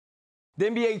The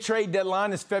NBA trade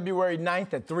deadline is February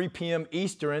 9th at 3 p.m.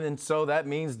 Eastern, and so that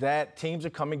means that teams are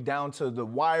coming down to the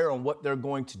wire on what they're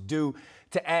going to do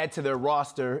to add to their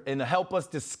roster. And to help us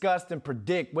discuss and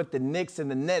predict what the Knicks and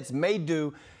the Nets may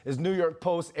do is New York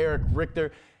Post Erich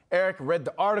Richter. Erich read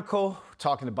the article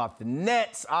talking about the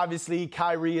Nets. Obviously,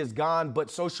 Kyrie is gone, but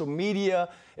social media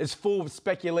is full of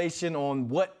speculation on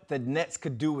what the Nets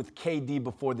could do with KD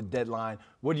before the deadline.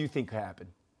 What do you think could happen?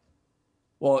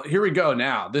 Well, here we go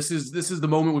now. This is the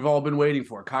moment we've all been waiting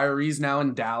for. Kyrie's now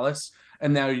in Dallas,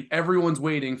 and now everyone's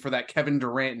waiting for that Kevin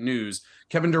Durant news.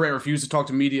 Kevin Durant refused to talk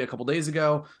to media a couple days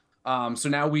ago. So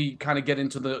now we kind of get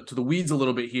into the weeds a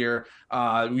little bit here.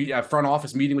 We have front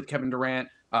office meeting with Kevin Durant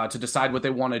to decide what they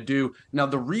want to do. Now,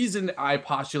 the reason I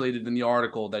postulated in the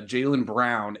article that Jaylen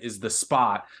Brown is the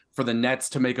spot for the Nets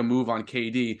to make a move on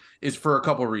KD is for a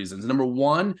couple of reasons. Number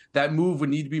one, that move would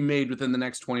need to be made within the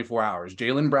next 24 hours.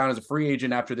 Jaylen Brown is a free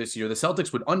agent after this year. The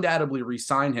Celtics would undoubtedly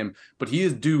re-sign him, but he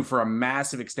is due for a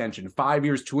massive extension. 5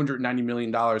 years, $290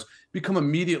 million, become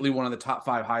immediately one of the top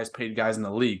 5 highest paid guys in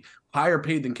the league, higher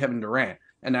paid than Kevin Durant.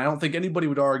 And I don't think anybody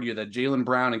would argue that Jaylen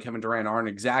Brown and Kevin Durant aren't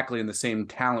exactly in the same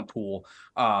talent pool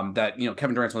that,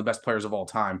 Kevin Durant's one of the best players of all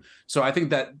time. So I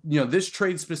think that, this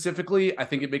trade specifically, I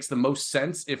think it makes the most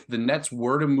sense if the Nets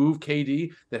were to move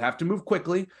KD. They'd have to move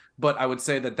quickly, but I would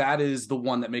say that is the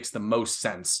one that makes the most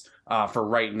sense for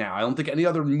right now. I don't think any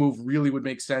other move really would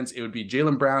make sense. It would be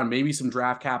Jaylen Brown, maybe some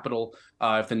draft capital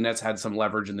if the Nets had some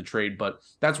leverage in the trade. But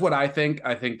that's what I think.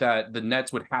 I think that the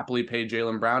Nets would happily pay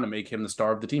Jaylen Brown and make him the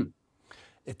star of the team.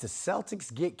 If the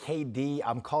Celtics get KD,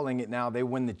 I'm calling it now, they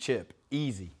win the chip.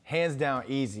 Easy. Hands down,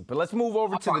 easy. But let's move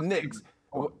over to the Knicks.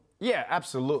 Yeah,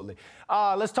 absolutely.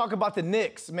 Let's talk about the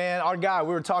Knicks, man. Our guy,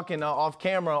 we were talking off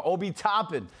camera, Obi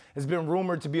Toppin has been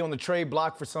rumored to be on the trade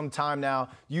block for some time now.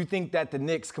 You think that the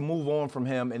Knicks can move on from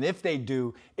him? And if they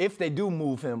do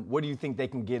move him, what do you think they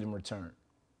can get in return?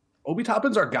 Obi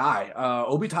Toppin's our guy.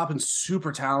 Obi Toppin's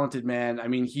super talented, man. I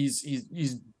mean, he's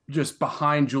just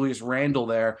behind Julius Randle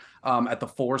there at the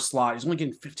 4 slot. He's only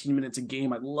getting 15 minutes a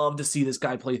game. I'd love to see this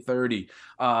guy play 30.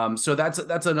 So that's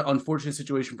an unfortunate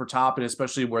situation for Toppin,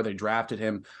 especially where they drafted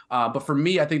him. But for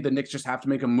me, I think the Knicks just have to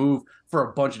make a move for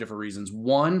a bunch of different reasons.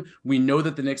 One, we know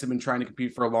that the Knicks have been trying to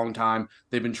compete for a long time.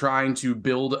 They've been trying to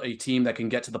build a team that can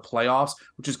get to the playoffs,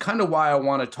 which is kind of why I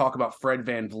want to talk about Fred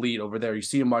VanVleet over there. You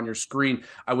see him on your screen.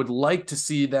 I would like to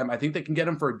see them. I think they can get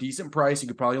him for a decent price. You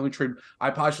could probably only trade. I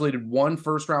postulated 1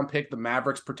 first-round pick, the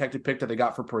Mavericks protected pick that they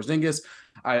got for Porzingis,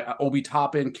 Obi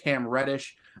Toppin, Cam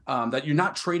Reddish, that you're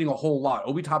not trading a whole lot.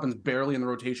 Obi Toppin's barely in the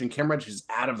rotation. Cam Reddish is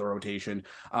out of the rotation.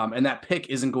 And that pick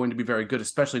isn't going to be very good,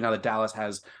 especially now that Dallas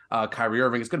has Kyrie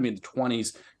Irving. It's going to be in the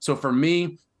 20s. So for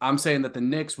me, I'm saying that the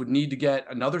Knicks would need to get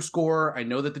another scorer. I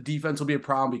know that the defense will be a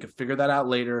problem. We could figure that out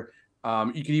later.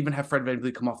 You could even have Fred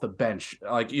VanVleet come off the bench.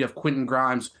 Like you have Quentin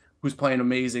Grimes, who's playing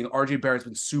amazing. RJ Barrett's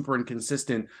been super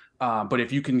inconsistent. But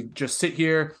if you can just sit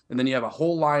here and then you have a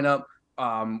whole lineup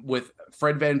with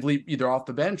Fred VanVleet either off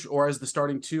the bench or as the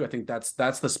starting 2, I think that's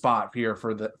the spot here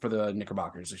for the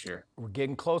Knickerbockers this year. We're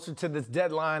getting closer to this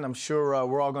deadline. I'm sure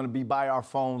we're all going to be by our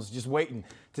phones just waiting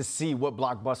to see what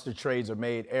blockbuster trades are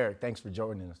made. Erich, thanks for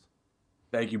joining us.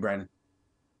 Thank you, Brandon.